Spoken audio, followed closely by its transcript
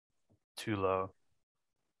too low.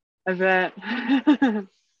 I bet.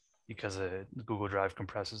 Because Google Drive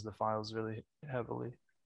compresses the files really heavily.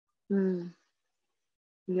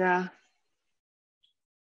 Yeah.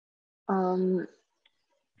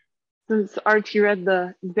 Since Archie read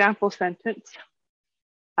the example sentence,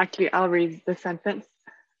 actually I'll read the sentence.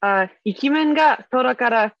 イケメンが空か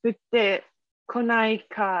ら降ってこない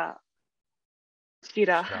かし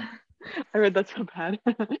ら. I read that so bad.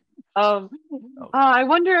 I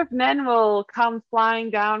wonder if men will come flying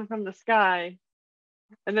down from the sky.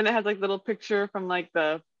 And then it has like little picture from like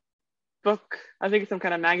the book, I think some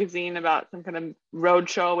kind of magazine about some kind of road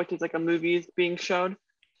show, which is like a movie being showed.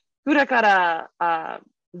 空から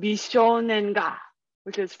美少年が,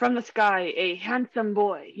 which is from the sky, a handsome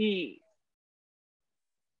boy. He.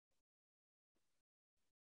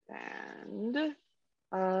 And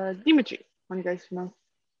Dimitri, one guys know.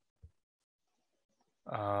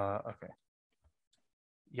 Okay.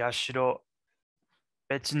 ヤシロ、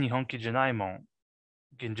別に本気じゃないもん。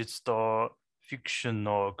現実とフィクション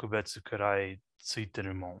の区別くらいついて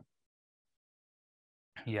るもん.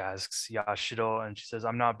 He asks Yashiro, and she says,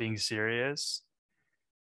 I'm not being serious.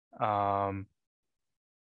 I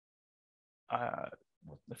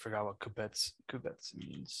forgot what kubetsu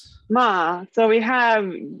means. So we have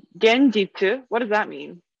genjitsu. What does that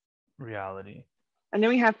mean? Reality. And then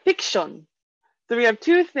we have fiction. So we have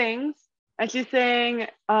two things. And she's saying,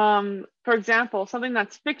 for example, something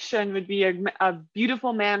that's fiction would be a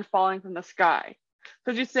beautiful man falling from the sky.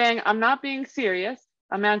 So she's saying, I'm not being serious.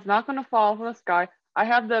 A man's not going to fall from the sky. I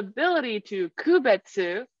have the ability to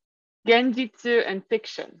kubetsu, genjitsu, and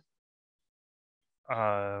fiction.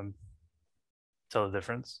 Tell the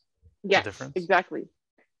difference? Yes, exactly.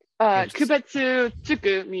 Kubetsu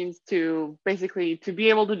tsuku means to basically to be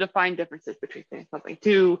able to define differences between something,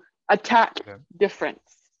 to attach difference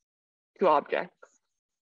to objects.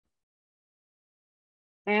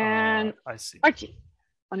 And I see. Archie,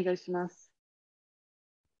 onegaishimasu.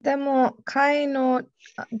 でも、会の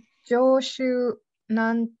助手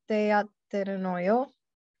なんてやってるのよ。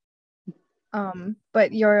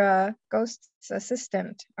But you're a ghost's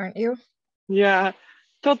assistant, aren't you? Yeah,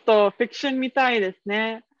 ちょっと fiction みたいです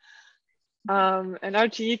ね. And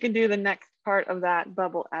Archie, you can do the next part of that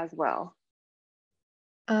bubble as well.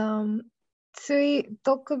 つい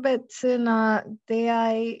特別な出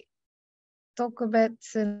会い、特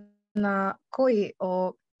別な恋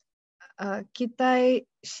を期待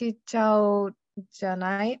しちゃうじゃ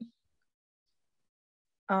ない?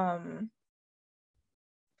 But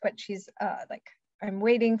she's like, I'm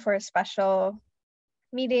waiting for a special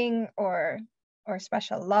meeting or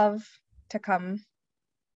special love to come.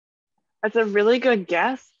 That's a really good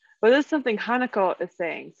guess, but this is something Hanako is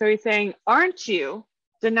saying. So he's saying, aren't you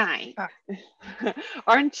denying?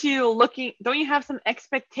 Aren't you looking, don't you have some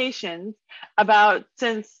expectations about,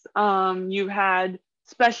 since you've had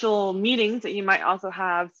special meetings, that you might also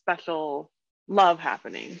have special love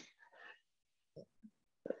happening?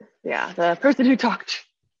 Yeah, the person who talked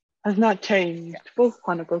has not changed. Both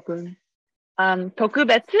Hanako-kun.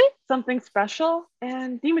 Tokubetsu, something special,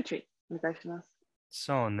 and Dimitri. お願いします。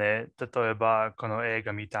そうね。例えば、この映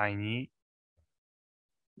画みたいに。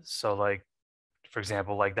So like, for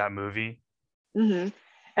example, like that movie. And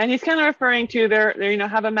he's kind of referring to their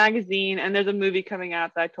have a magazine, and there's a movie coming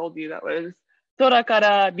out that I told you that was 空か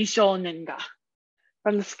ら美少年が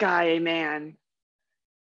from the sky, a man.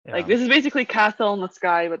 Yeah. Like this is basically Castle in the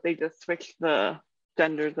Sky, but they just switched the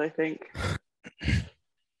genders, I think.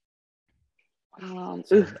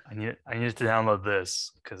 So I need to download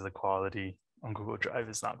this because the quality on Google Drive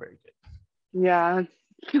is not very good. Yeah,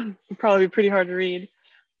 it'd probably be pretty hard to read.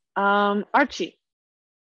 Archie,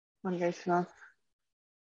 お願いします。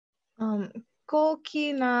高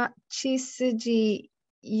貴な血筋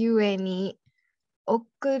ゆえに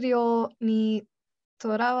臆病に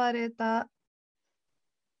とらわれた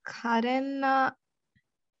可憐な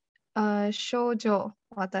少女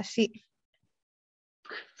私。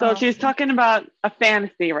So she's talking about a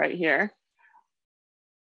fantasy right here.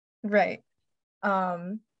 Right.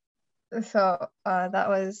 So that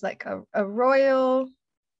was like a royal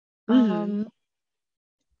that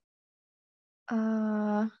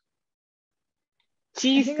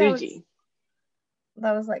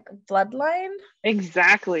was like bloodline.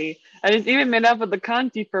 Exactly. And it's even made up with the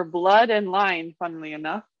kanji for blood and line, funnily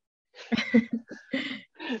enough.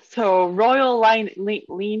 So royal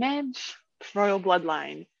lineage, royal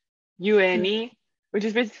bloodline. Yueni, which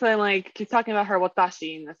is basically like she's talking about her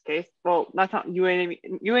watashi in this case. Well, that's not yueni.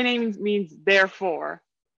 Yueni means therefore,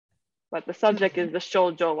 but the subject is the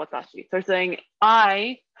shoujo watashi. So it's saying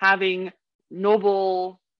I, having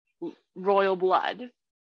noble royal blood,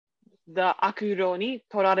 the akuro ni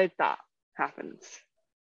torareta happens.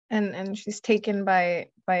 And she's taken by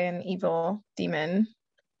an evil demon.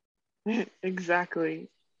 Exactly.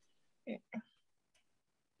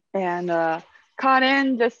 And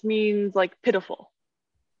Karen just means like pitiful.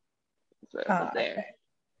 So there. Okay.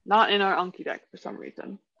 Not in our Anki deck for some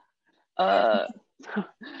reason. So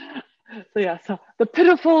the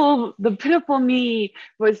pitiful me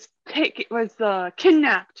was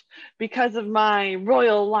kidnapped because of my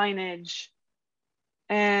royal lineage.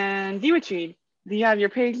 And Dimitri, do you have your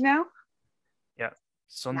page now? Yeah.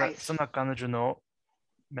 そんな Nice. そんな彼女の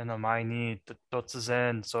目の前に突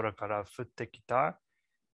然空から降ってきた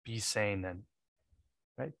美青年。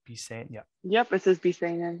Right? 美青年。Yeah. Yep, it says be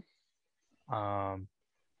saying.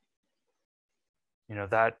 You know,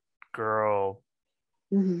 that girl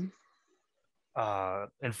Mm-hmm.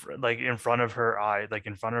 in front of her eye, like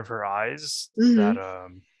in front of her eyes, Mhm.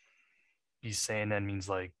 that be saying that means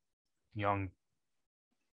like young,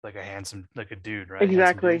 like a handsome, like a dude, right?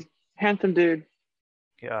 Exactly. Handsome dude.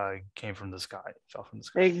 Came from the sky, fell from the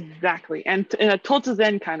sky. Exactly. And in a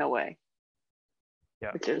Totuzen kind of way.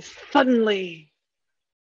 Yeah. Which is suddenly.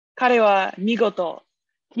 彼は見事.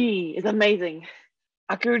 He is amazing.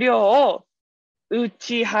 悪霊を打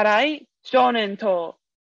ち払い、少年と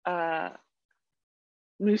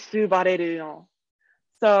結ばれるの.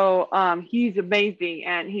 So he's amazing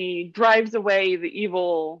and he drives away the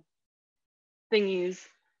evil thingies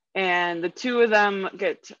and the two of them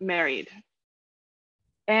get married.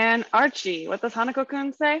 And Archie, what does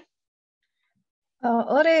Hanako-kun say?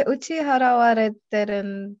 俺打ち払われてる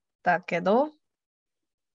んだけど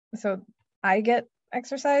So I get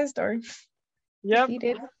exercised or Yep.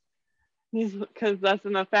 defeated? Because that's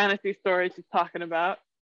in the fantasy story she's talking about.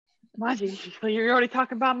 Maji, so you're already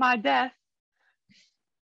talking about my death.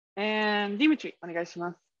 And Dimitri, お願いし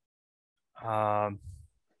ます.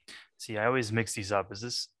 See, I always mix these up. Is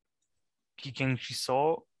this Kiken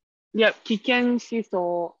Shiso? Yep, 危険思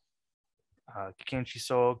想. Kiken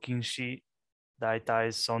Shiso, Kinshi,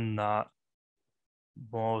 Daitai Sonna,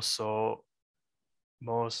 Moso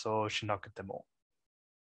Shinakutemo.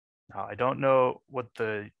 Now, I don't know what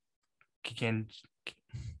the Kiken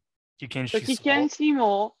So Shiso. 危険思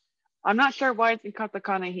も, I'm not sure why it's in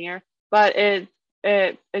katakana here, but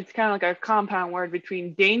it's kind of like a compound word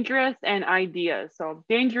between dangerous and ideas. So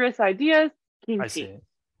dangerous ideas, kinshi. I see.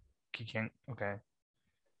 Kiken, okay.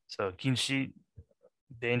 So Kinshi,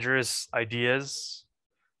 dangerous ideas.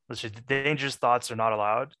 Let's see, dangerous thoughts are not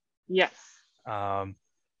allowed. Yes.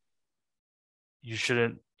 You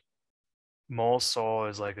shouldn't. Soul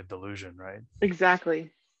is like a delusion, right?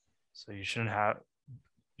 Exactly. So you shouldn't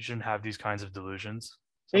have these kinds of delusions.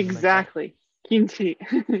 Exactly. Kinshi.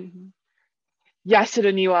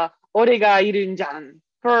 Yashiro ni wa ore ga iru jan.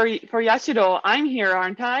 For Yashiro, I'm here,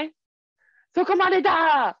 aren't I? Sokomade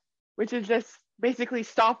da! Which is just basically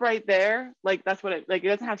stop right there. Like that's what it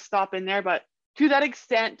doesn't have stop in there, but to that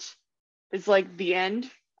extent is like the end,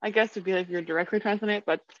 I guess would be like if you're directly translating it,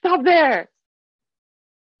 but stop there.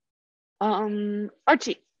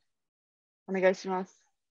 Archie. お願いします.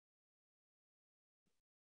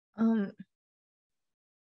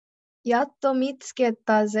 やっと見つけ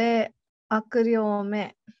たぜ、悪霊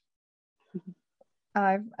め.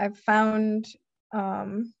 I've found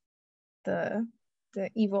the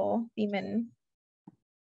evil demon.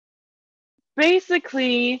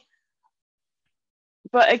 Basically,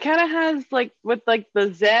 but it kind of has like with like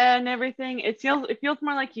the Zen and everything, it feels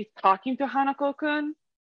more like he's talking to Hanako-kun.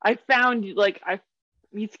 I found like I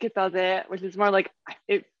mitsuketa ze, which is more like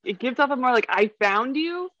it gives off a more like I found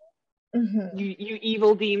you. Mm-hmm. You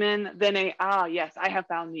evil demon, than yes, I have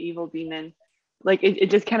found the evil demon. Like it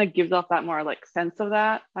just kind of gives off that more like sense of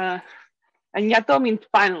that. And yato means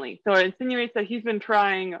finally. So it insinuates that he's been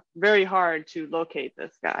trying very hard to locate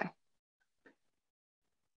this guy.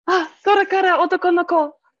 空から男の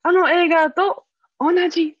子、あの映画と同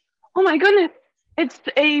じ. Oh my goodness, it's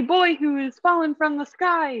a boy who is fallen from the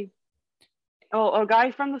sky. Oh, a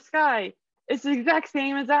guy from the sky. It's the exact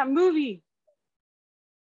same as that movie.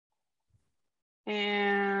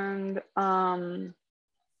 And Kamome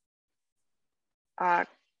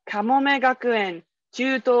Gakuen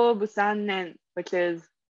Chutobu 3年, which is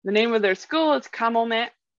the name of their school is Kamome,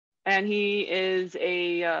 and he is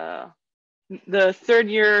the third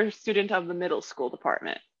year student of the middle school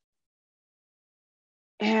department.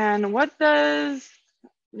 And what does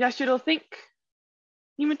Yashiro think?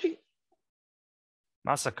 Dimitri?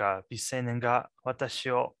 Masaka, Biseinen ga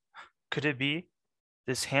watashi o. Could it be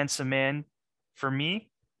this handsome man for me?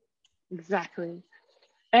 Exactly.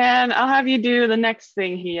 And I'll have you do the next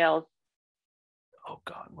thing he yelled. Oh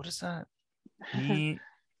God, what is that? Me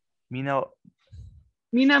Minamoto.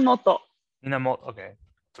 Minamoto. Okay,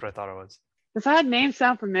 that's what I thought it was. Does that name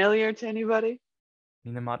sound familiar to anybody?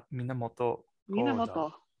 Minamoto.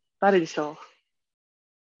 Minamoto. 誰でしょう?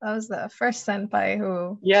 That was the first senpai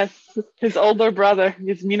who. Yes, his older brother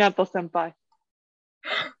is Minato senpai.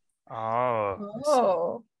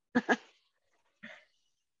 Oh.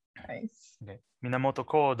 Nice. Okay. Minamoto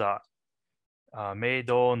Koda. メイ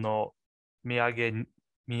ドの土産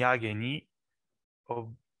に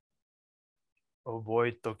覚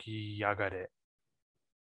えときやがれ。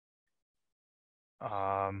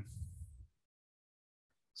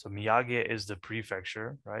So miyage is the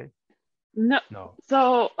prefecture, right? No.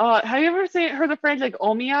 So, have you ever heard the phrase like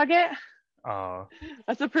omiyage?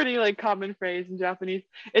 That's a pretty like common phrase in Japanese.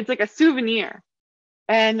 It's like a souvenir,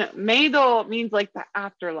 and meido means like the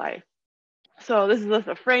afterlife. So this is just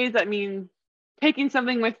a phrase that means taking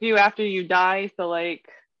something with you after you die. So like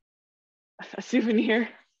a souvenir.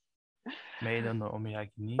 Meido no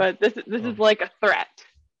omiyage ni. But this is like a threat,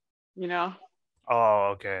 you know.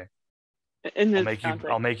 Oh, okay. In this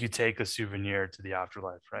I'll make you take a souvenir to the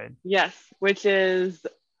afterlife, right? Yes, which is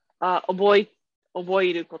oboiru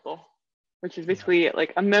koto, which is basically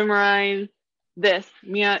like a memorize this,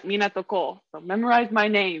 minato ko. So memorize my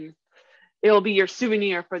name. It'll be your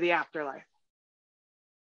souvenir for the afterlife.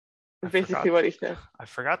 That's basically what he said. I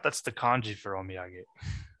forgot that's the kanji for omiyage.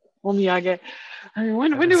 Omiyage. I mean,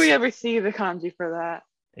 when do we ever see the kanji for that?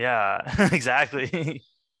 Yeah, exactly.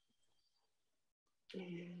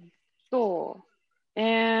 So,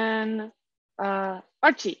 and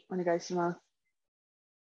Archie, お願いしま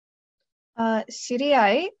す。知り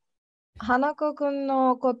合い、花子くん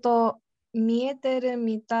のこと見えてる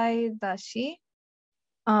みたいだし、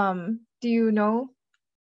do you know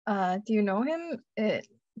him? It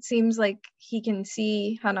seems like he can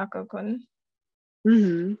see Hanako-kun.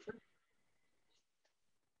 Mm-hmm.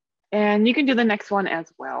 And you can do the next one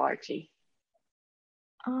as well, Archie.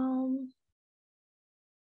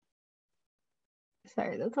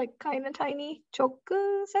 Sorry, that's like kind of tiny. 直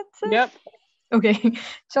接? Yep. Okay.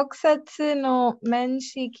 直接の面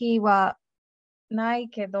識はない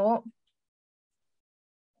けど、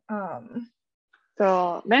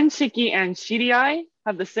So, 面識 and 知り合い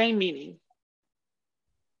have the same meaning.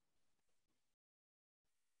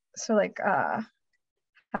 So like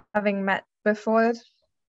having met before?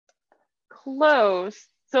 Close.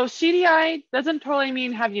 So, 知り合い doesn't totally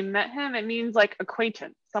mean have you met him. It means like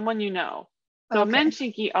acquaintance, someone you know. So, Okay.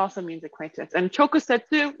 menshiki also means acquaintance. And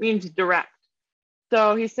chokusetsu means direct.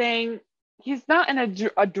 So, he's saying he's not in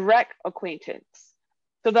a direct acquaintance.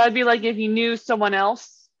 So, that'd be like if you knew someone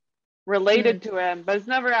else related to him, but has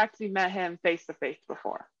never actually met him face to face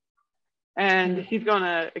before. And he's going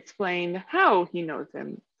to explain how he knows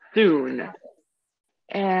him soon.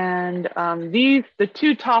 And the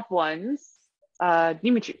two top ones,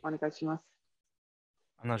 Dimitri, お願いします。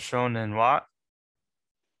少年は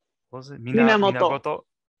What was it? Minamoto.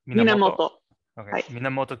 Okay.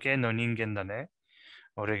 源家の人間だね。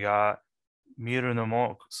俺が見るの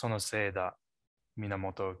もそのせいだ。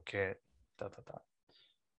源家だ。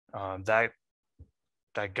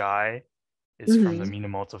That guy is from the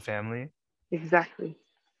Minamoto family. Exactly.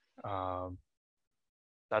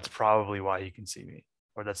 That's probably why he can see me.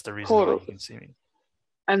 Or that's the reason why he can see me.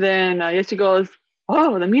 And then Yoshi goes,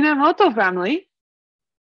 oh, the Minamoto family.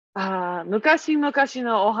 昔々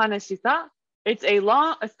のお話さ。It's a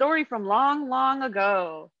story from long, long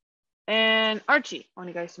ago. And Archie, お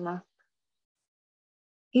願いします。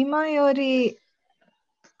今より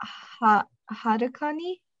はるか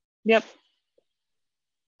に Yep.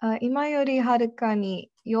 今よりはるか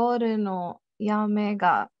に夜の闇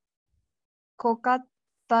が濃かっ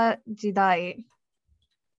た時代。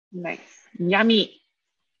Nice. 闇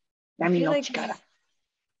の力。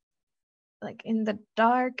Like in the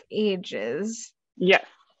dark ages. Yes.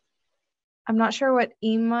 I'm not sure what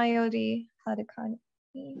今よりはるかに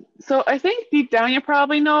means. So I think deep down you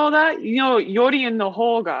probably know that. You know, yori and the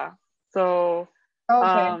hoga. So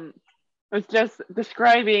it's just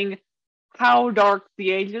describing how dark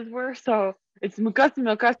the ages were. So it's mukashi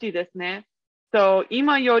mukashi desu ne. So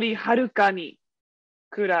今よりはるかに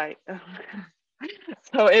kurai.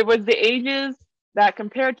 So it was the ages that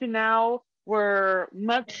compared to now were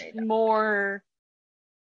much more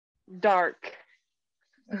dark,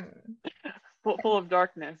 full of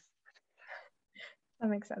darkness. That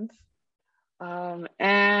makes sense.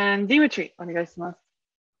 And Dimitri, お願いします。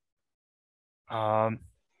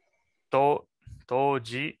当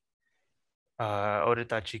時、俺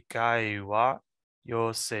たち会は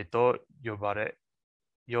妖精と呼ばれ、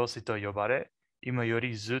今よ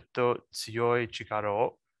りずっと強い力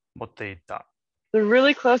を持っていた。They're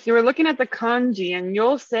really close. You were looking at the kanji, and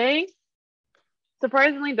yosei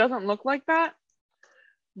surprisingly doesn't look like that,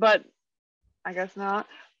 but I guess not.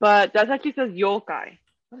 But that actually says yokai.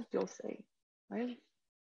 What does yosei? Why does it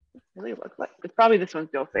really look like? It's probably this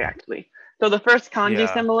one's yosei actually. So the first kanji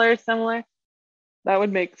Yeah. similar. That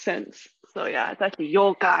would make sense. So yeah, it's actually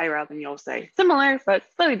yokai rather than yosei. Similar, but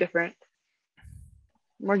slightly different.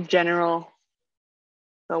 More general.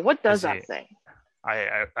 So what does that say?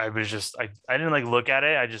 I was just I didn't like look at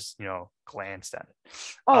it. I just glanced at it.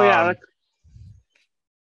 Oh yeah.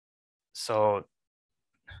 So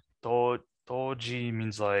doji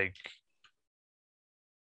means like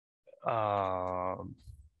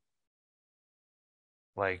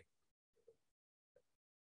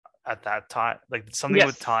at that time, like something Yes.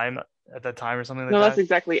 with time at that time or something like No, that. that's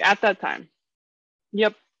exactly at that time.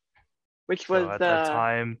 Yep. Which was So at the that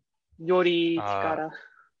time, Yori Chikara.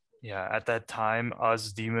 yeah, at that time,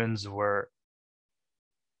 us demons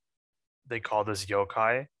they called us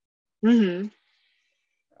yokai, Mm-hmm.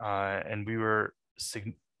 and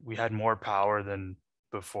we had more power than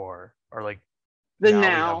before, or like Then now we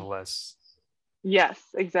now. have less. Yes,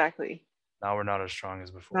 exactly. Now we're not as strong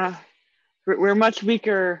as before. We're much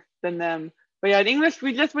weaker than them. But yeah, in English,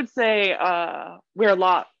 we just would say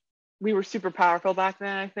we were super powerful back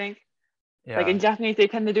then, I think. Yeah. Like in Japanese, they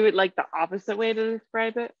tend to do it like the opposite way to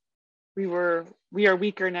describe it. We are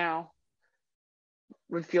weaker now.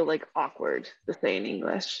 Would feel like awkward to say in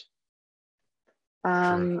English.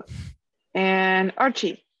 True. And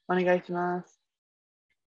Archie, お願いします。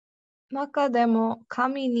中でも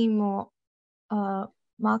神にも負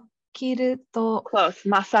けると Close.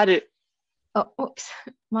 勝る。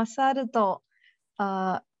勝ると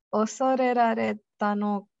恐れられた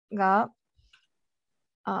のが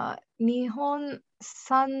日本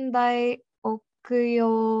三大奥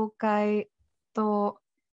妖怪と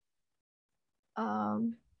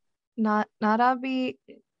並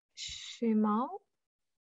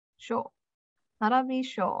び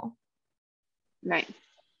賞Nice.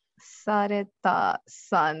 された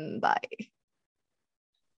三大。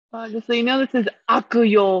Just so you know, this is 悪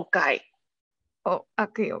妖怪。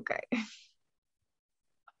悪妖怪。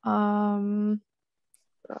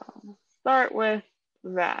So start with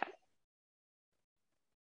that.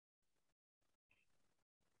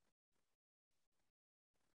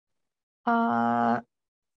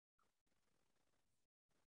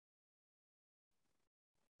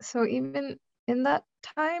 So even in that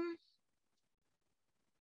time,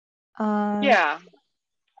 Yeah,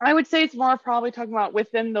 I would say it's more probably talking about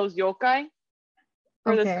within those yokai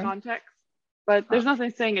for this context, but there's nothing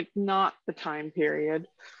saying it's not the time period.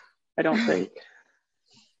 I don't think.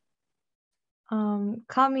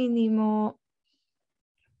 神にも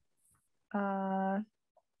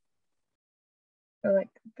like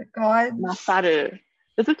the gods. Masaru.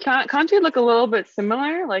 Does the kanji look a little bit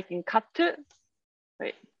similar, like in katsu?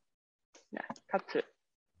 Wait, yeah, katsu.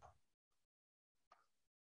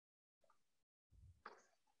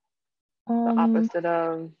 The opposite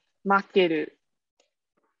of makeru.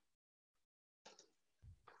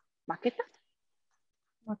 Maketa?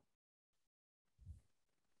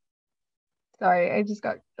 Sorry, I just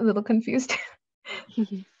got a little confused.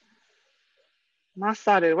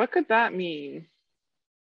 Masaru, what could that mean?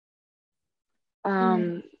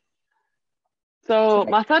 So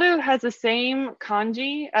Masaru has the same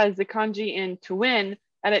kanji as the kanji in to win,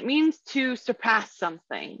 and it means to surpass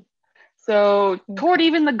something. So toward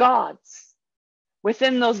even the gods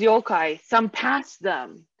within those yokai, some pass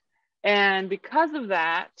them. And because of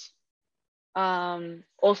that,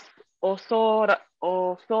 osorerareta.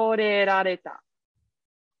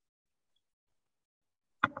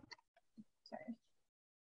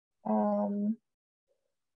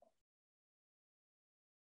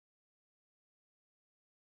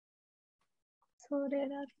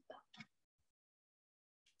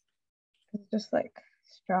 It's just like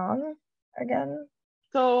strong again.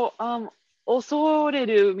 So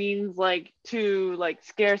osoreru means like to like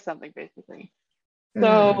scare something basically.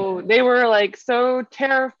 So they were like so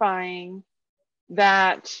terrifying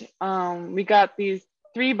that we got these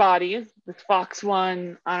three bodies, this fox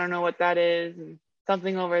one, I don't know what that is, and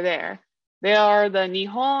something over there. They are the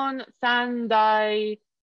Nihon Sandai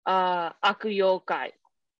Akuyokai,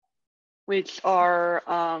 which are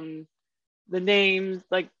the names,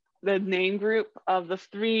 like the name group of the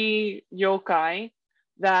three yokai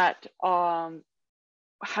that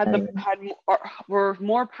were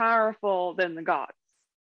more powerful than the gods.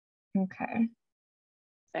 Okay.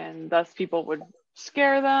 And thus people would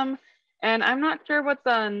scare them. And I'm not sure what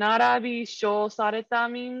the narabi sho sareta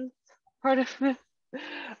means, part of this.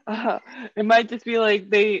 It might just be like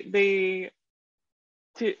they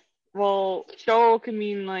to, well, show can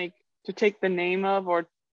mean like to take the name of or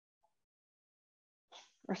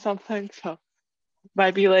something. So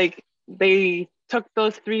might be like they took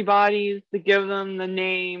those three bodies to give them the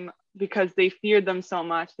name because they feared them so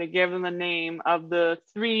much. They gave them the name of the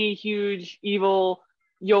three huge evil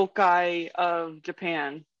yokai of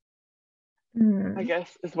Japan, I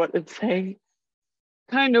guess is what it's saying.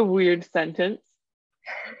 Kind of weird sentence.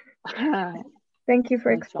 Thank you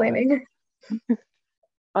for explaining.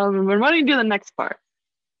 Why don't you do the next part?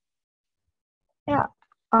 Yeah.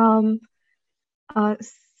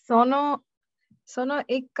 その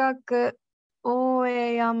一角、大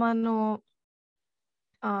江山の、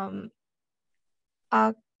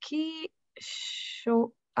秋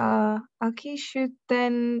出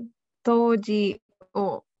店当時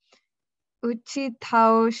を打ち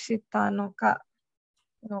倒したのが。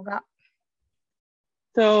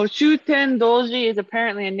So Shuten Doji is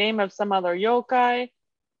apparently a name of some other yokai,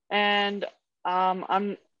 and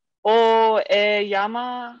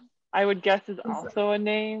Oeyama, I would guess, is also a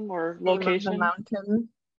name or location. Name of the mountain.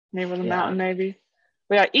 Name of the mountain, maybe.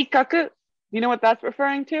 But yeah, Ikkaku, do you know what that's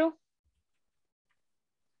referring to?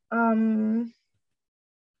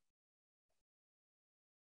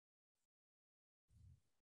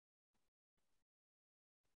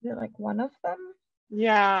 Is it like one of them?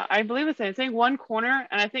 Yeah, I believe it's saying one corner,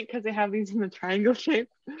 and I think because they have these in the triangle shape,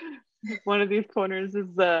 one of these corners is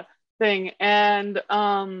the thing. And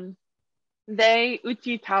they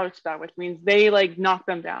uchi taoshita, which means they like knocked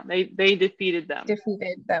them down. They defeated them.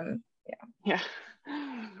 Defeated them. Yeah.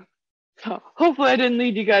 So hopefully I didn't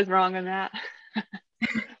lead you guys wrong on that.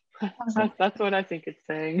 That's what I think it's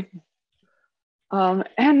saying.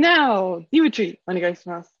 And now Dimitri,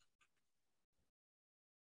 onegaishimasu.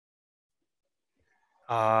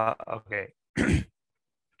 Okay.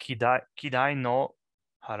 希代の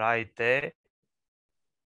払い手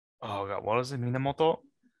Oh god, what was it? Minamoto?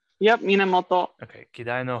 Yep, Minamoto. Okay. 希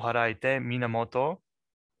代の払い手 Minamoto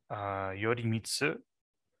頼光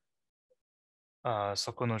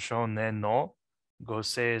そこの少年のご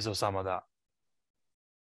生祖様だ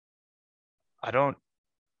I don't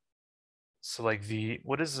So like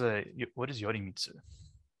what is Yorimitsu? Is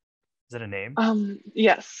that a name?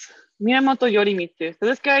 Yes. Minamoto Yorimitsu. So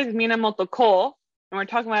this guy is Minamoto Ko, and we're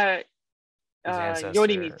talking about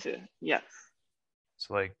Yorimitsu. Yes.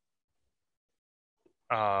 So like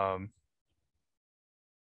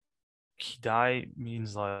Kidai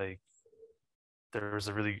means like there's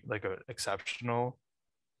a really like an exceptional.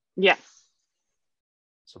 Yes.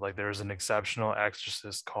 So like there's an exceptional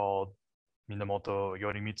exorcist called Minamoto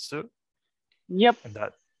Yorimitsu. Yep. And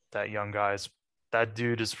that young guy's that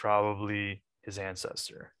dude is probably his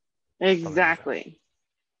ancestor. Exactly.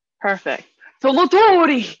 Perfect. So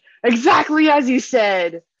Notori, exactly as you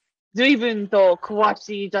said. Zuibun to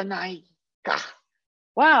kawachi janai ka.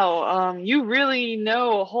 Wow, you really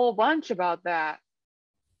know a whole bunch about that.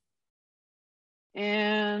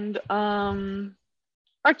 And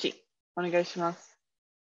Archie, onegaishimasu.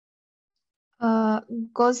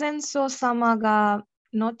 ご先祖様が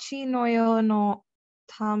後の世の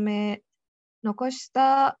ため残し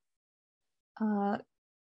た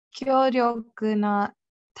強力な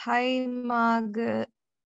大幕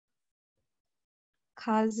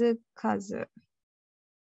数々。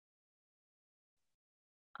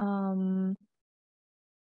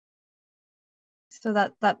So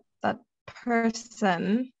that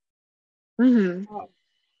person.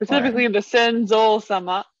 Specifically the Senzo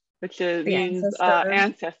sama, which means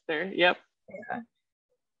ancestor. Yep.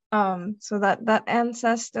 Yeah. So that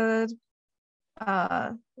ancestor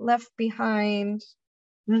left behind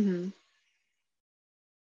the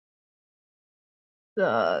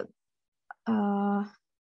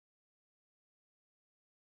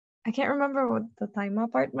I can't remember what the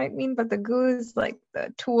taima part might mean, but the gu is like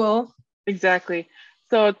the tool. Exactly.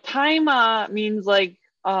 So taima means like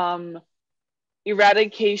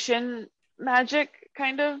eradication magic,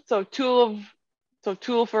 kind of. So tool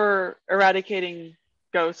for eradicating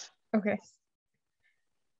ghosts. Okay.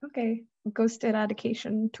 Ghost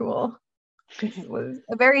eradication tool. Was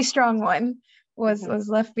a very strong one. Was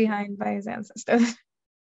left behind by his ancestors.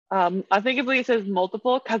 I believe it says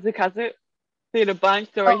multiple kazu. See a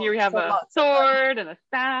bunch. So right here we have a sword and a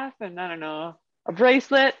staff and I don't know, a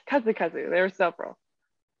bracelet. Kazu. There were several.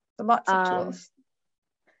 So lots of tools.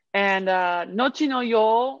 And Nochi no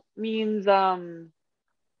Yo means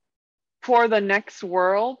for the next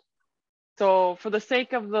world. So for the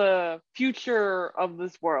sake of the future of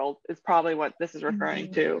this world is probably what this is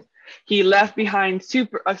referring to. He left behind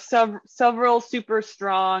several super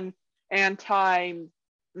strong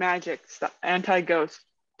anti-magic, anti-ghost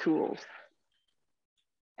tools.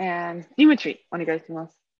 And Dimitri, お願いしま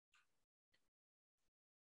す。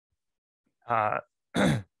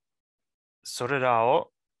それら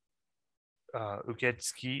を受け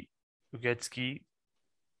付き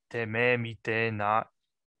てめみてえな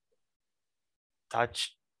た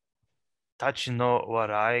ちの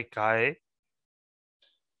笑い会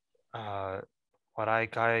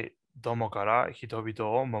どもから人々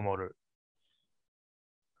を守る。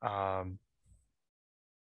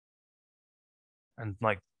And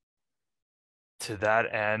like to that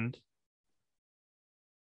end,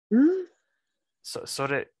 そ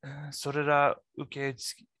れら受け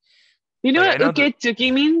付き You know Like, I what know that-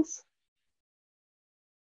 uketsuki means?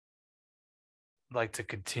 like to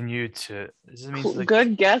continue to does it mean like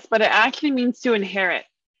Good guess, but it actually means to inherit.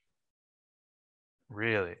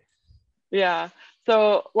 really? Yeah.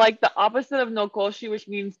 So like the opposite of nokoshi, which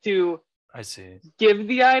means to I see. give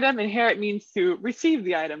the item, inherit means to receive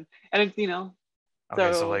the item. And it's,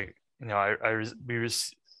 Okay, so So- like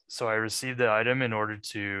so I received the item in order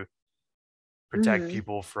to protect Mhm.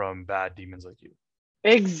 people from bad demons like you.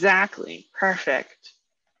 Exactly. Perfect.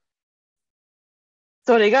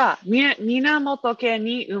 それが源家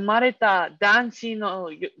に生まれた男子の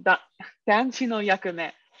役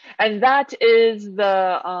目。And that is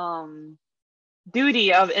the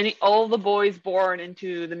duty of all the boys born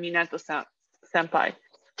into the Minato senpai.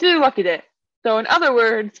 というわけで、so in other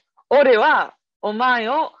words, 俺はお前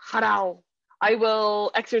を払う。I will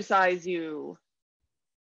exercise you.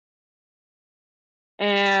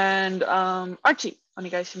 And Archie, お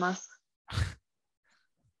願いします。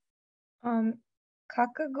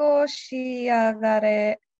覚悟しやが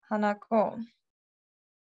れ、花子。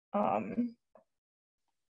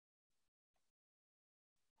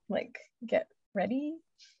Like, get ready.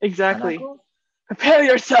 Exactly. Hanako. Prepare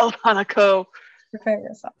yourself, Hanako. Prepare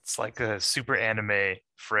yourself. It's like a super anime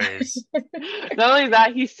phrase. Not only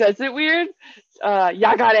that, he says it weird.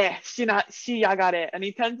 Yagare, shi yagare. And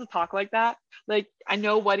he tends to talk like that. Like, I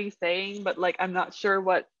know what he's saying, but like, I'm not sure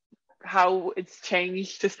how it's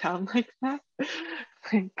changed to sound like that.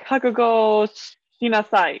 Like, kakugo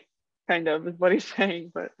shinasai, kind of, is what he's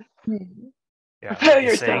saying. But Yeah, Prepare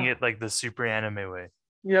he's saying yourself. it like the super anime way.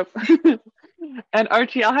 Yep. And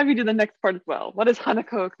Archie, I'll have you do the next part as well. What does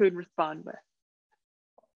Hanako-kun respond with?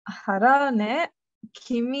 払うね。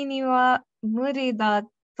君には無理だ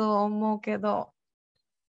と思うけど。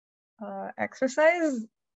Exercise?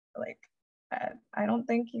 Like, I don't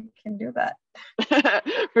think you can do that.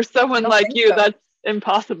 For someone don't like think you, so. that's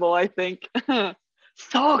impossible, I think.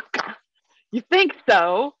 Soka! You think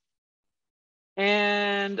so?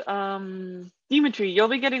 And Dimitri, you'll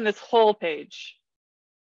be getting this whole page.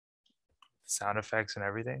 Sound effects and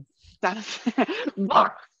everything.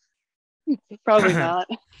 Probably not.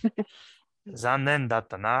 残念だっ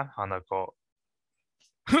たな、花子。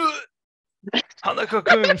花子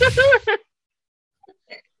くん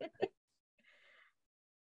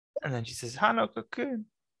And then she says, Hanako kun.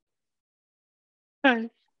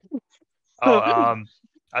 Oh,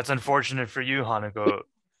 that's unfortunate for you, Hanako.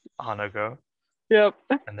 Yep.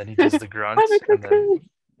 And then he does the grunts. And then,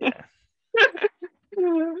 yeah.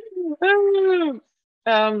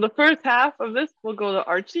 The first half of this will go to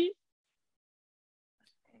Archie.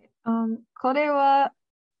 これは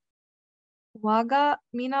我が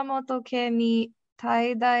源家に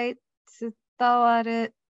代々伝わ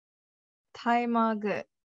る大幕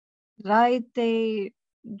来帝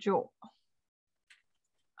女。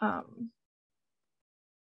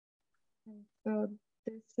So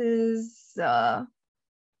this is so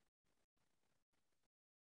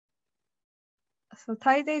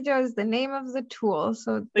Taidejo is the name of the tool.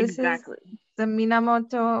 So this Exactly. is the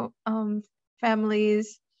Minamoto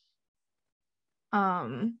family's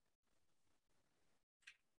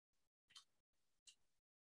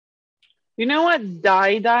You know what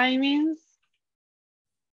dai means?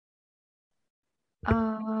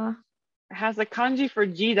 It has a kanji for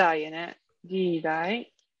jidai in it. Jidai.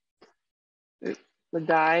 The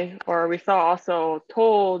dai. Or we saw also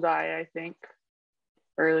todai, I think,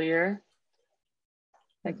 earlier.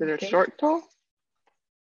 Like they're Okay. short toe.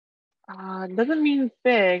 It doesn't mean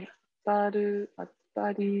big. Ataru,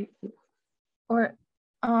 atari. or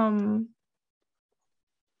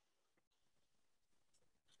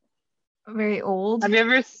very old. Have you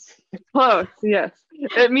ever close? Yes.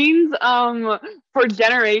 It means for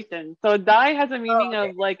generation. So dai has a meaning okay.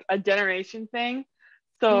 of like a generation thing.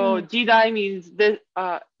 So jidai means this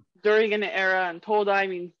during an era, and todai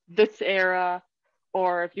means this era.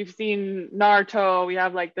 Or if you've seen Naruto, we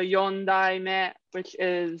have like the Yondaime, which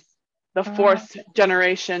is the fourth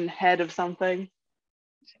generation head of something.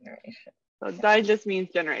 Generation. So dai just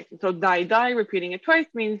means generation. So dai, repeating it twice,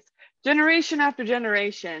 means generation after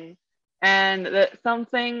generation. And that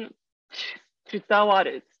something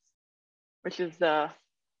chutawaru, which is the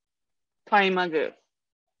taimagu.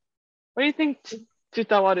 What do you think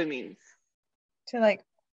chutawaru means? To like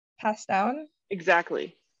pass down.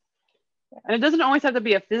 Exactly. And it doesn't always have to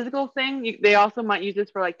be a physical thing. They also might use this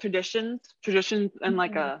for like traditions. Traditions in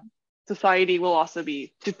like a society will also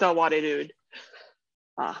be chutawareru.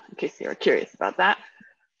 In case you are curious about that.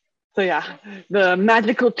 So yeah, the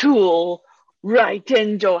magical tool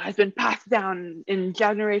Raitenjo has been passed down in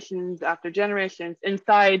generations after generations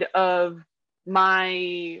inside of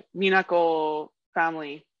my Minako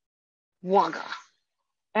family, Waga.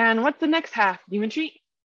 And what's the next half, Dimitri?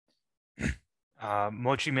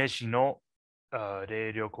 Mochi meshi no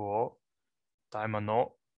reiryoku o taima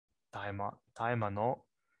no.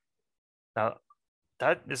 Now,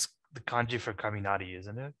 that is the kanji for kaminari,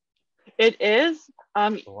 isn't it? It is.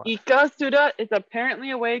 What? Ikasura is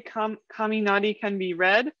apparently a way kaminari can be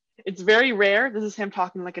read. It's very rare. This is him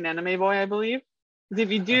talking like an anime boy, I believe. Because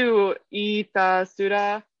if you do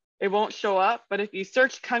Itasura, it won't show up. But if you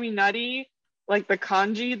search kaminari, like the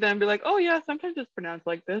kanji, then be like, oh yeah, sometimes it's pronounced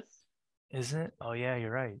like this. Isn't it? Oh yeah,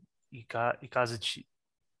 you're right. Ikazuchi.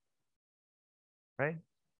 Right?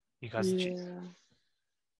 Ikazuchi.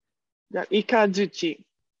 Yeah, ikazuchi.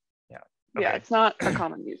 Yeah. Yeah, Okay. it's not a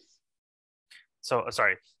common use. So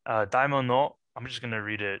sorry. Daimon no. I'm just gonna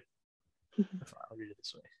read it. I'll read it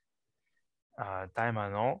this way.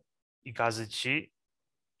 Daimon no ikazuchi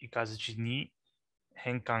ni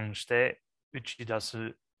henkan shite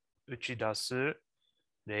uchidasu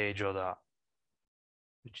reijo da.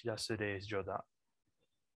 Uchidasu reijo da.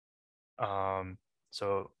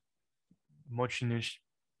 So mochi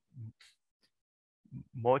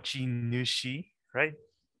nushi, right?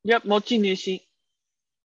 Yep, mochi nushi.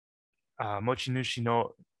 Mochi nushi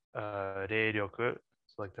no reiryoku,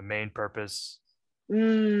 so like the main purpose.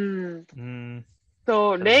 So That doesn't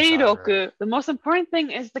sound reiroku, right. the most important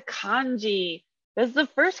thing is the kanji. Does the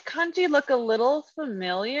first kanji look a little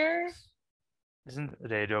familiar? Isn't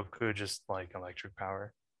reiryoku just like electric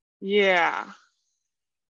power? Yeah.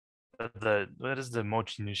 What is the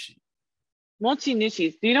mochi nushi? Mochi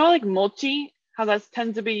nushi. Do you know like mochi, how that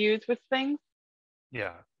tends to be used with things?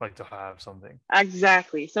 Yeah, like to have something.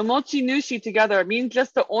 Exactly. So mochi nushi together means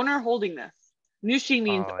just the owner holding this. Nushi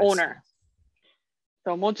means owner.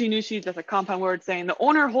 So mochi nushi is just a compound word saying the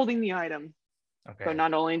owner holding the item. Okay. So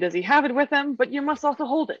not only does he have it with him, but you must also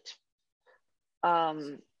hold it.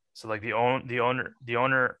 So like the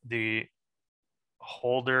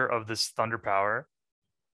holder of this thunder power.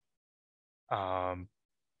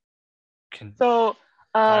 So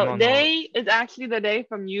day is actually the day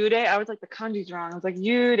from Yude. I was like, the kanji's wrong. I was like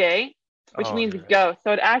Yude, which means ghost.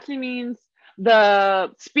 So it actually means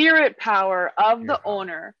the spirit power of the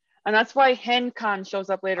owner. And that's why Henkan shows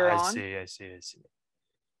up later on. I see.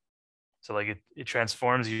 So like it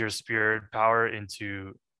transforms your spirit power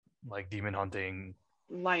into like demon hunting.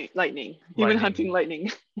 Lightning. Demon hunting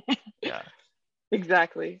lightning. Yeah.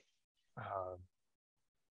 Exactly.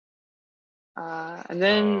 And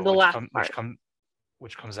then the last part.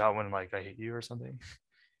 Which comes out when like I hit you or something.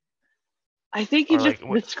 I think he's just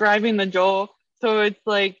describing the Joel. So it's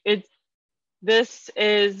like this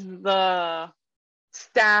is the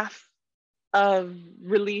staff of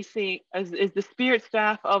releasing, is the spirit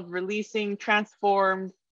staff of releasing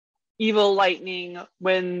transformed evil lightning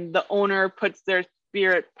when the owner puts their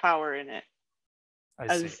spirit power in it.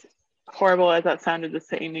 As horrible as that sounded to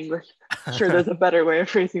say in English. Sure, there's a better way of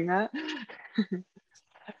phrasing that.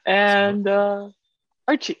 And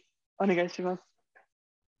Archie, お願いします。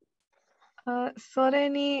それ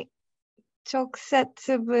に直接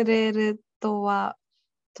触れるとは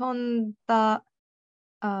飛んだ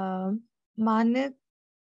間抜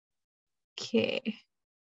け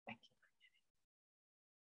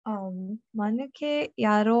間抜け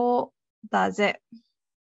野郎だぜ。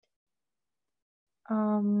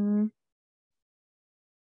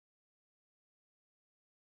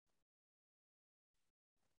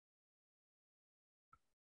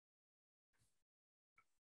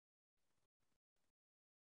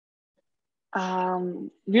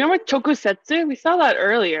Do you know what tokusetsu? We saw that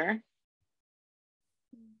earlier.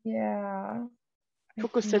 Yeah.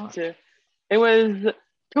 Tokusetsu. It was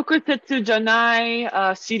tokusetsu janai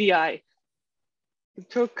CDI.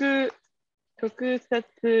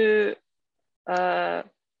 Tokusetsu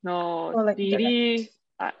no DD.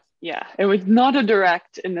 Yeah, it was not a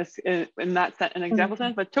direct in that example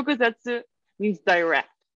sense, but tokusetsu means direct.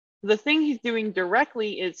 So the thing he's doing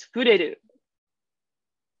directly is fureru.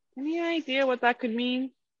 Any idea what that could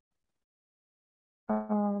mean?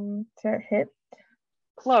 To hit.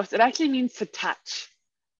 Close. It actually means to touch.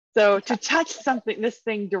 So to touch something, this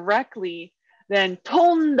thing directly, then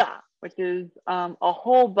tonda, which is a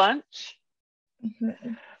whole bunch.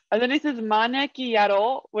 Mhm. And then it says maneki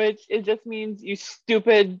yaro, which it just means you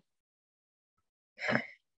stupid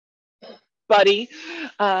buddy.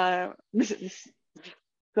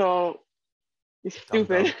 So you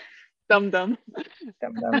stupid dum dum.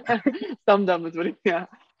 Dum-dum. Dum dum is what it, yeah.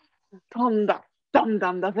 Tonda, dum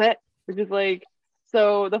dum, that's it. Which is like,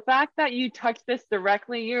 so the fact that you touch this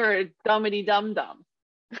directly, you're a dummity dum dum.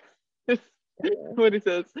 What it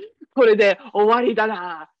says. これで終わりだ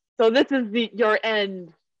な. So this is your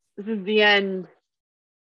end. This is the end.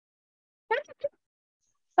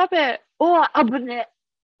 Stop it. Oh, 危ね.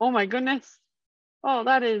 Oh my goodness. Oh,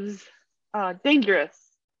 that is dangerous.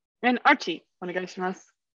 And Archie, お願いしま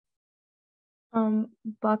す。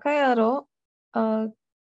バカ野郎、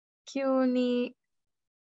急に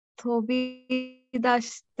飛び出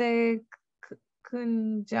してく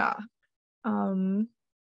んじゃ。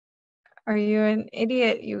Are you an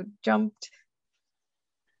idiot? You jumped.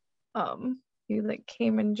 You like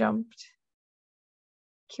came and jumped.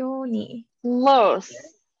 急に。Close.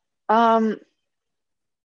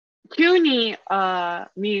 急に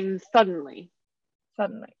means suddenly.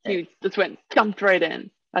 Suddenly. He just jumped right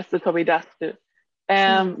in. That's the tobidastu.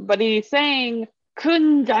 But he's saying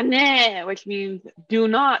kunjane, which means do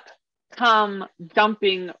not come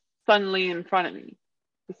jumping suddenly in front of me.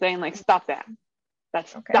 He's saying like stop that.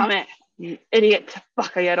 That's Okay. dame, you idiot,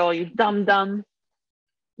 baka yaro, you dumb.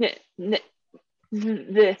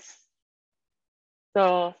 This.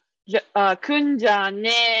 So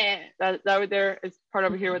kunjane, that right there is part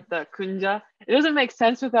over here with the kunja. It doesn't make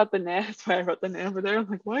sense without the ne. That's why I wrote the ne over there. I'm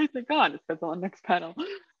like, why is it gone? It's because on the next panel.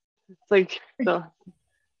 It's like so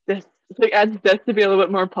this like adds this to be a little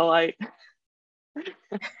bit more polite.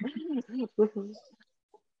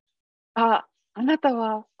 あなた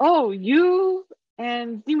は Oh, you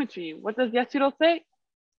and Dimitri. What does Yashiro say?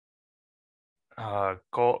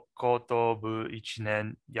 高等部1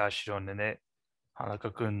年八代ねね花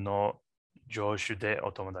香くんの助手で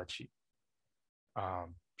お友達。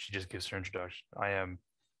She just gives her introduction. I am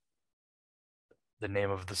the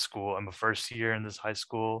name of the school. I'm a first year in this high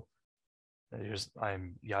school.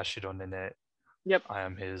 I'm Yashiro Nene. Yep. I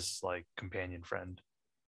am his like companion friend.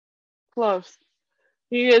 Close.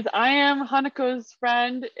 I am Hanako's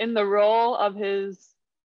friend in the role of his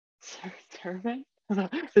servant?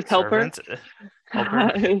 His helper? Servant?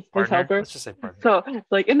 Helper? his helper. Let's just say partner. So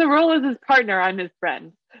it's like in the role as his partner, I'm his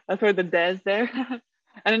friend. That's where the de is there.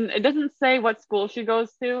 And it doesn't say what school she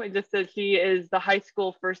goes to. It just says she is the high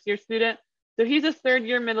school first year student. So he's a third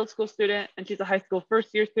year middle school student and she's a high school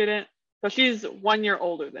first year student. So she's 1 year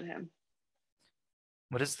older than him.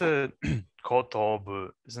 What is the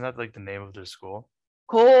Kotobu? Isn't that like the name of their school?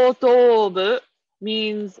 Kotobu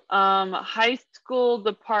means high school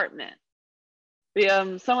department.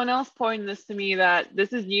 Someone else pointed this to me that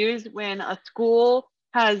this is used when a school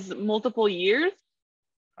has multiple years.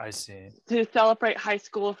 I see. To celebrate high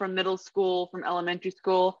school from middle school, from elementary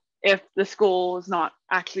school, if the school is not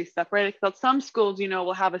actually separated. So some schools,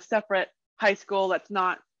 will have a separate high school that's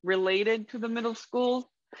not related to the middle school.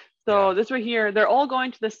 So this right here, they're all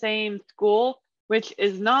going to the same school, which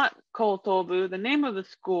is not Kotobu. The name of the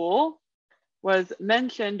school was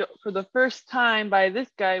mentioned for the first time by this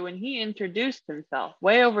guy when he introduced himself,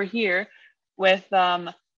 way over here with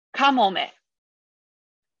Kamome.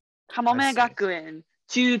 Kamome Gakuen,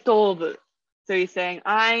 Chutobu. So he's saying,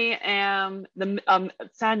 I am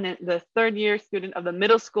the third year student of the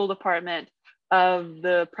middle school department of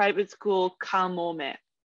the private school Kamome.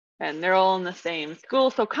 And they're all in the same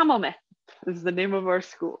school. So Kamome is the name of our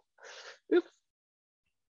school. Oops.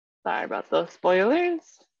 Sorry about those spoilers.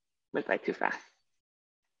 Went by too fast.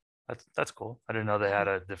 That's cool. I didn't know they had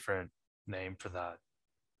a different name for that.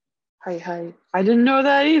 Hi. I didn't know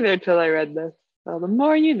that either till I read this. So the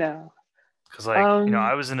more you know. Because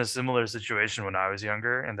I was in a similar situation when I was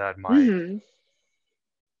younger, and that my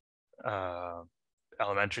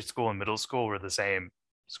elementary school and middle school were the same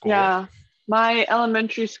school. Yeah. My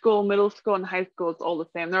elementary school, middle school, and high school is all the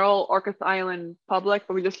same. They're all Orcas Island public,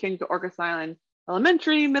 but we just changed to Orcas Island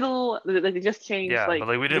elementary, middle. They just changed. Yeah,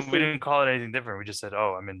 but we didn't call it anything different. We just said,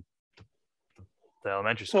 "Oh, I'm in the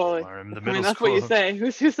elementary school, or I'm in the middle that's school." That's what you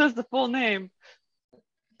say. Who says the full name?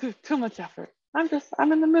 Too much effort. I'm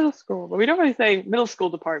in the middle school, but we don't really say middle school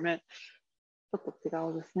department.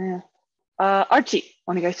 Archie,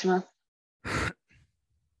 お願いします。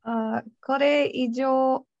これ以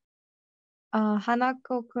上、花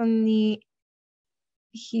子くんに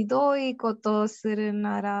ひどいことをする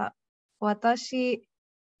なら私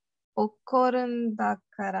怒るんだ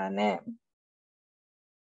からね。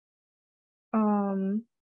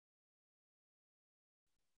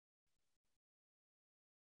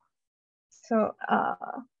So,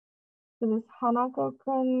 so this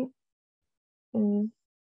Hanako-kun is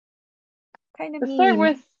kind of Let's start mean.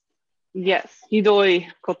 with, yes, ひどい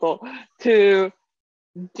こと. To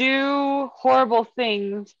do horrible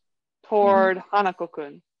things toward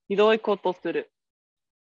Hanako-kun. ひどいことする.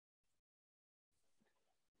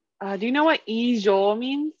 Do you know what 異常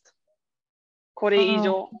means? これ異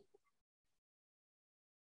常.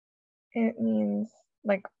 It means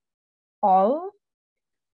like all?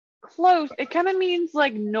 Close. It kind of means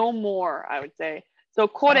like no more, I would say. So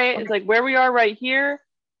これ is like where we are right here.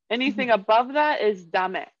 Anything above that is ダ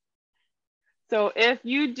メ. So if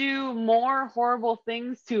you do more horrible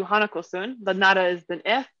things to Hanako-sun, the nara is an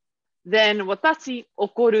if, then 私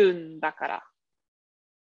怒るんだから.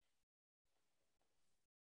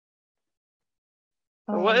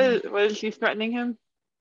 So what is she threatening him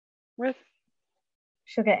with?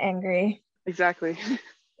 She'll get angry. Exactly.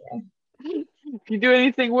 If you do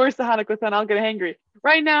anything worse to Hanako-san, I'll get angry.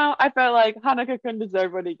 Right now, I felt like Hanako-kun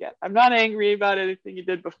deserved what he gets. I'm not angry about anything he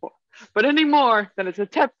did before. But anymore, then it's a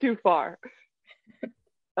step too far.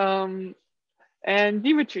 And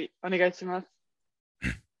Dimitri, お願いします。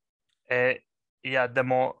いや、で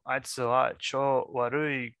も、あいつは超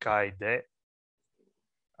悪い怪で、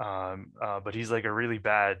but he's like a really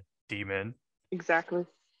bad demon. Exactly.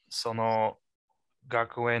 その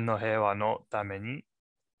学園の平和のために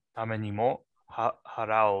も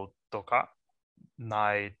払うとか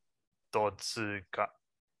ないとつか。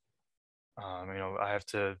I have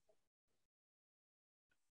to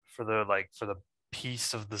for the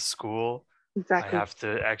peace of the school. Exactly. I have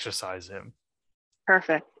to exercise him.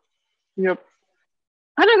 Perfect. Yep.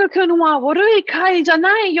 Hanako-kun は悪い怪じゃ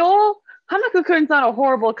ないよ。Hanako-kun's not a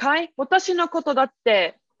horrible 怪。私のことだっ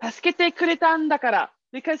て助けてくれたんだから。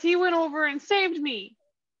Because he went over and saved me.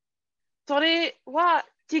 それは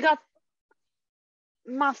違い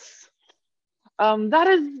ます。That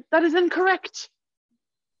is incorrect.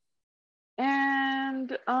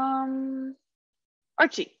 And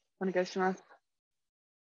Archie, お願いします。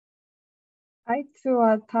あいつ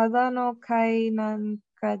はただの怪なん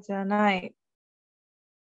かじゃない。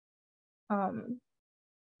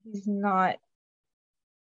He's not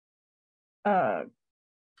a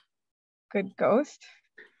good ghost.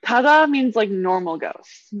 ただ means like normal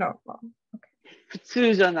ghost. Normal. 普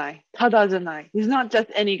通じゃない。ただじゃない。He's not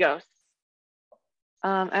just any ghost.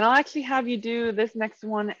 And I'll actually have you do this next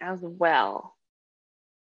one as well.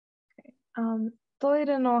 トイ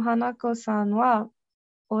レの花子さんは、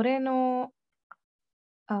俺の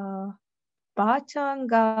ばあちゃん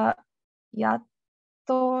がやっ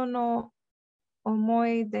との思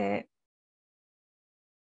い出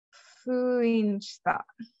封印した。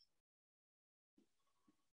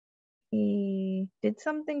He did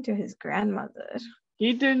something to his grandmother.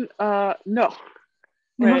 He didn't, no.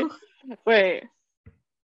 No? Wait.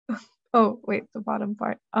 Oh, wait, the bottom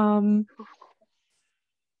part.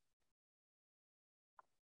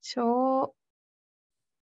 超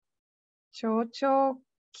凶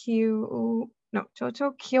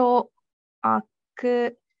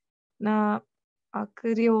悪な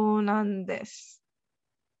悪霊なんです。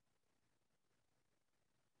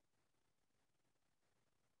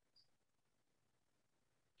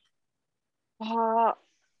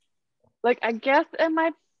Like, I guess I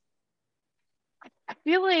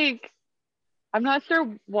feel like, I'm not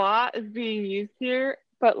sure what is being used here,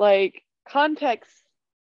 but like, context,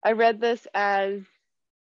 I read this as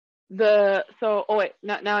now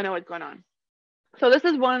I know what's going on. So this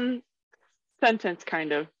is one sentence,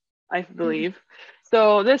 kind of, I believe.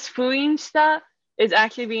 So this fuinshita is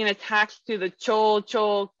actually being attached to the cho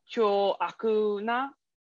akuna.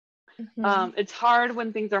 It's hard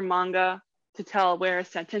when things are manga to tell where a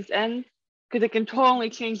sentence ends because it can totally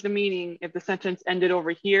change the meaning if the sentence ended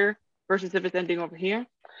over here versus if it's ending over here.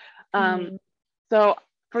 So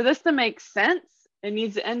for this to make sense, it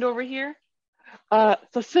needs to end over here.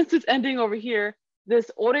 So since it's ending over here,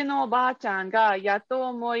 this ore no ba-chan ga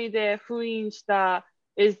yatto omoide fuin shita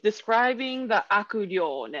is describing the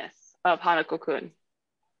akuryo-ness of Hanako-kun.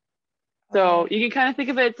 So you can kind of think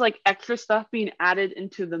of it, it's like extra stuff being added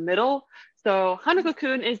into the middle. So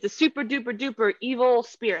Hanako-kun is the super duper duper evil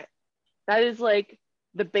spirit. That is like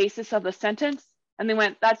the basis of the sentence. And they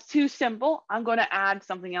went, that's too simple. I'm going to add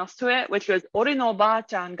something else to it, which was ore no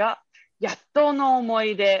ba-chan ga yatto no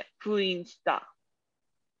omoide fuin shita.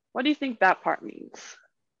 What do you think that part means?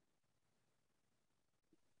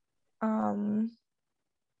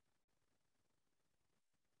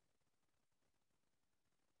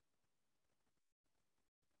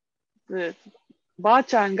 ばあ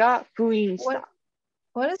ちゃんが封印し What た。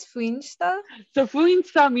 what is 封印した? So 封印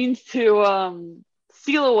した means to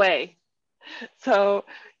seal away. So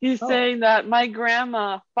he's Oh. saying that my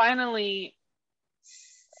grandma finally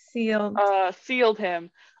Sealed. sealed him.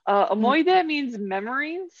 Omoide means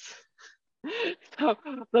memories. So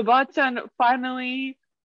the bachan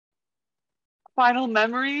final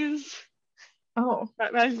memories. Oh.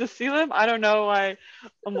 That managed to seal him. I don't know why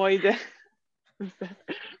omoide.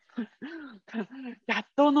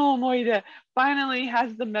 Yatto no omoide finally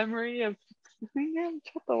has the memory of.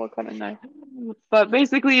 But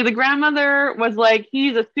basically, the grandmother was like,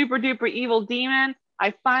 he's a super duper evil demon.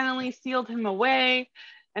 I finally sealed him away,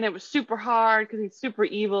 and it was super hard because he's super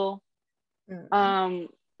evil.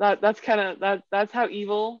 That's kind of that's how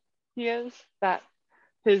evil he is. That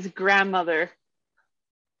his grandmother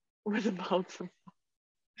was about to.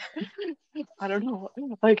 I don't know,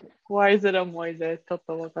 like, why is it a moise?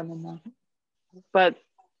 But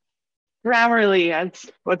grammarly, that's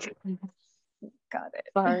what's. Got it.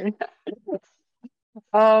 Sorry.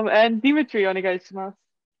 And Dimitri, お願いします。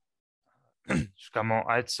しか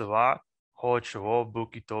もあいつは包丁を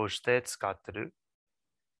武器として使ってる。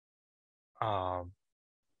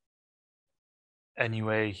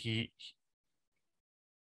Anyway, he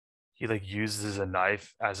like uses a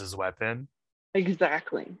knife as his weapon.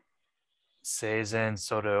 Exactly. 生前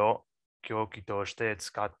それを凶器として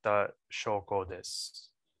使った証拠です。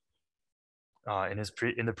in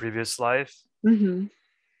the previous life,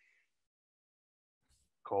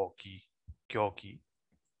 凶器。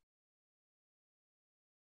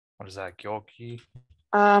What is that? 凶器?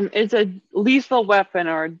 It's a lethal weapon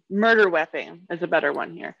or murder weapon is a better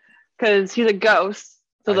one here because he's a ghost.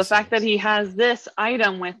 So the fact that he has this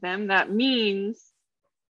item with him, that means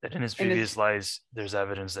that in his previous lives, there's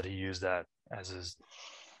evidence that he used that as his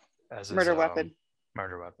murder weapon.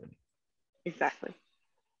 Murder weapon. Exactly.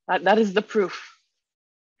 That is the proof.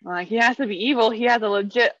 Like, he has to be evil. He has a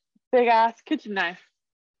legit big ass kitchen knife.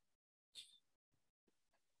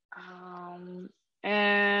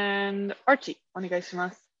 And Archie, お願いし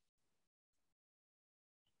ます。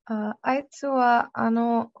あいつは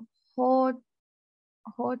包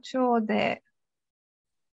丁で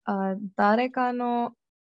誰かの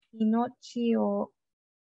命を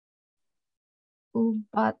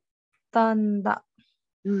奪ったんだ。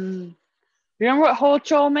You remember what 包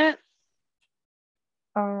丁 meant?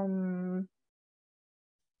 I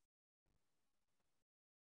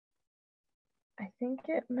think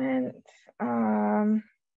it meant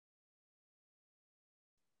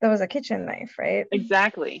that was a kitchen knife, right?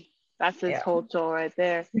 Exactly. That's his 包丁 right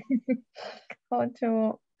there. 包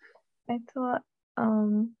丁。I thought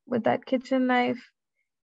with that kitchen knife,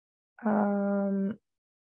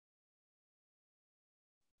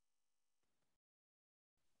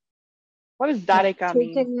 what does 誰か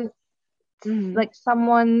mean? Like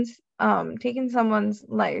someone's taking someone's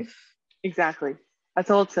life. Exactly. That's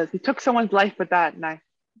all it says. He took someone's life with that knife.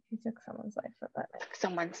 He took someone's life with that knife. Took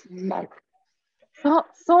someone's life.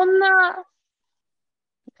 そんな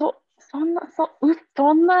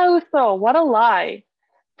嘘. What a lie.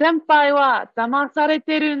 先輩は騙され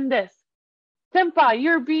てるんです. Senpai,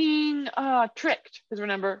 you're being tricked. Because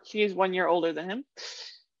remember, she is 1 year older than him.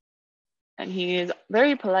 And he is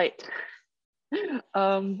very polite.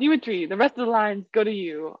 Dimitri, the rest of the lines go to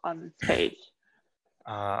you on this page.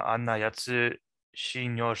 あんなやつ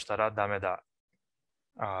信用したらダメだ。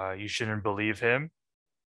You shouldn't believe him.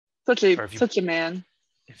 Such a man.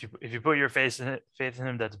 If you put your faith in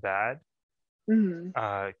him, that's bad.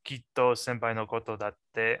 きっと先輩のことだっ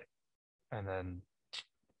て and then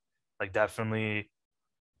like definitely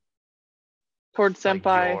towards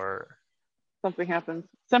senpai, like something happens.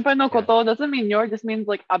 Senpai no koto doesn't mean your, just means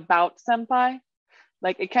like about senpai.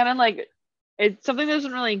 Like it kind of like, it's something that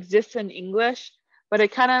doesn't really exist in English, but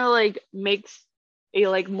it kind of like makes a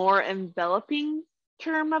like more enveloping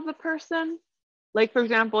term of the person. Like, for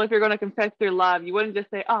example, if you're going to confess your love, you wouldn't just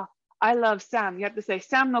say, I love Sam. You have to say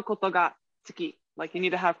Sam no koto ga tsuki. Like, you need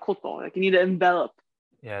to have koto. Like, you need to envelop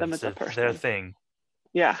them as a person. Their thing.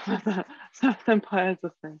 Yeah. Senpai is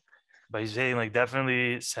a thing. But he's saying, like,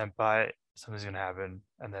 definitely senpai, something's going to happen.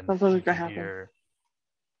 And then something's going to happen. Hear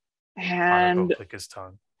and Hanako click his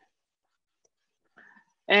tongue.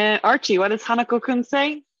 And Archie, what does Hanako-kun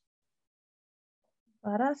say?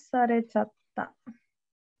 バラされちゃった。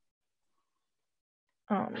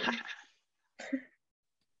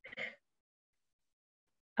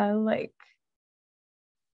I like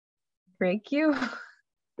break you.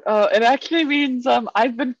 It actually means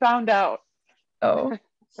I've been found out. Oh.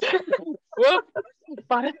 Whoop.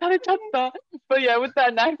 But yeah, with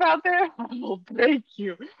that knife out there, I will break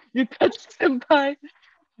you. You touched senpai.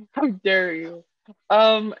 How dare you?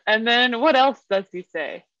 And then what else does he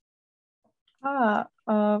say?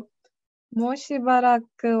 もうしばら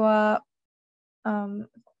くは、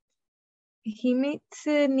秘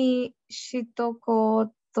密にしとこ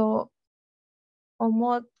うと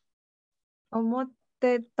思っ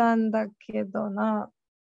てたんだけどな。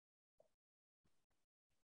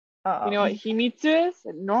You know what himitsu is?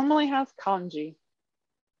 It normally has kanji.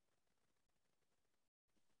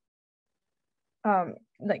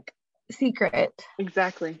 Like secret.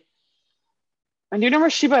 Exactly. And do you remember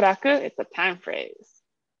shibaraku? It's a time phrase.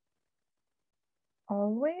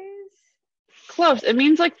 Always? Close. It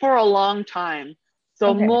means like for a long time.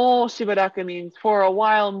 So Okay. mo shibaraku means for a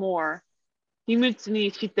while more. Himitsu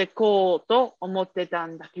ni shite ko to omotte ta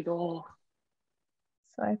n da kedo.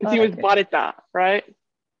 So I Because thought he I was could, bareta, right?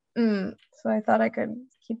 so I thought I could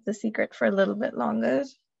keep the secret for a little bit longer.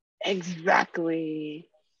 Exactly.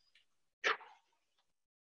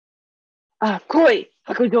 Koi,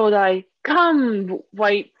 hakudodai, come,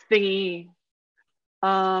 white thingy.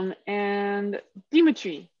 And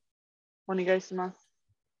Dimitri, お願いします。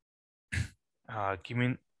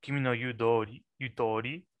君の言う通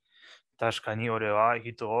り、確かに俺は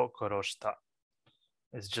人を殺した。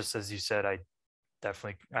It's just as you said, I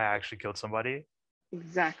actually killed somebody.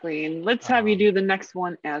 Exactly. And let's have you do the next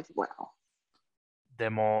one as well. で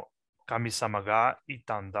も、神様が言っ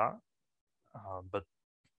たんだ。But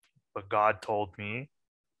God told me.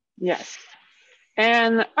 Yes.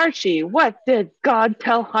 And Archie, what did God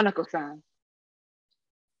tell Hanako-san?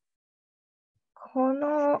 こ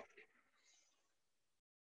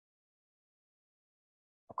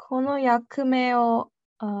の役目を、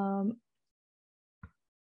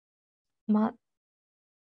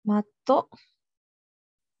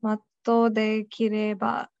全うできれ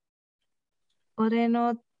ば、俺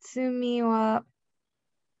の罪は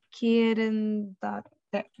消えるんだっ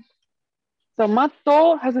て。So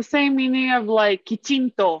matto has the same meaning of like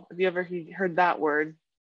kichinto. Have you ever heard that word?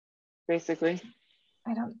 Basically.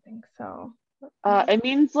 I don't think so. It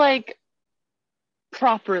means like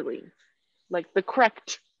properly, like the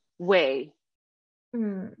correct way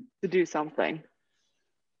to do something.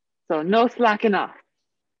 So no slacking off.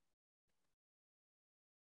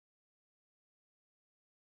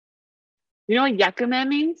 You know what yakume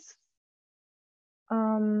means?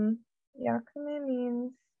 Yakume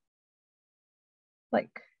means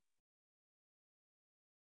like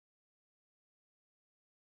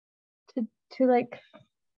to like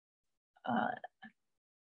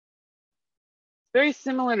Very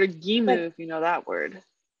similar to gimu, like, if you know that word.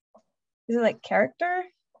 Is it like character?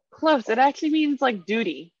 Close. It actually means like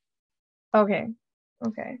duty. Okay.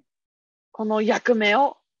 この役目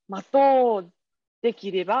を全うで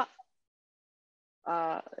きれば。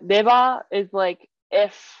Reba is like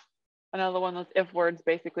if, another one of those if words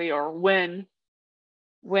basically, or when.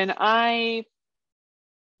 When I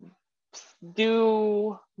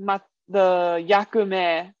do the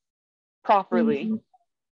yakume properly,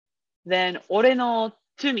 then ore no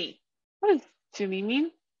tsumi. What does tsumi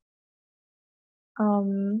mean?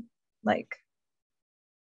 Like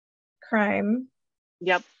crime.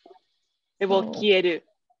 Yep. It will kieru.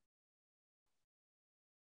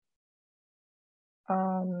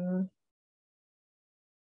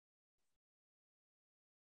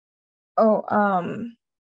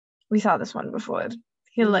 We saw this one before.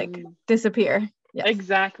 He'll like disappear. Yes.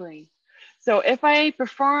 Exactly. So if I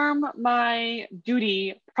perform my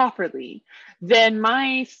duty properly, then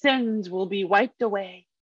my sins will be wiped away.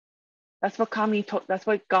 That's what that's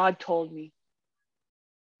what God told me.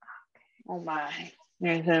 Okay. Oh my.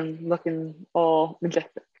 There's him looking all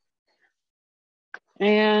majestic.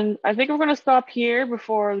 And I think we're going to stop here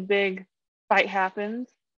before the big fight happens,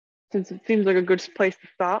 since it seems like a good place to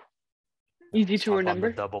stop. Easy to remember.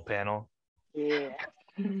 On the double panel. Yeah.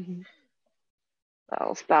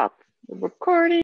 I'll stop the recording.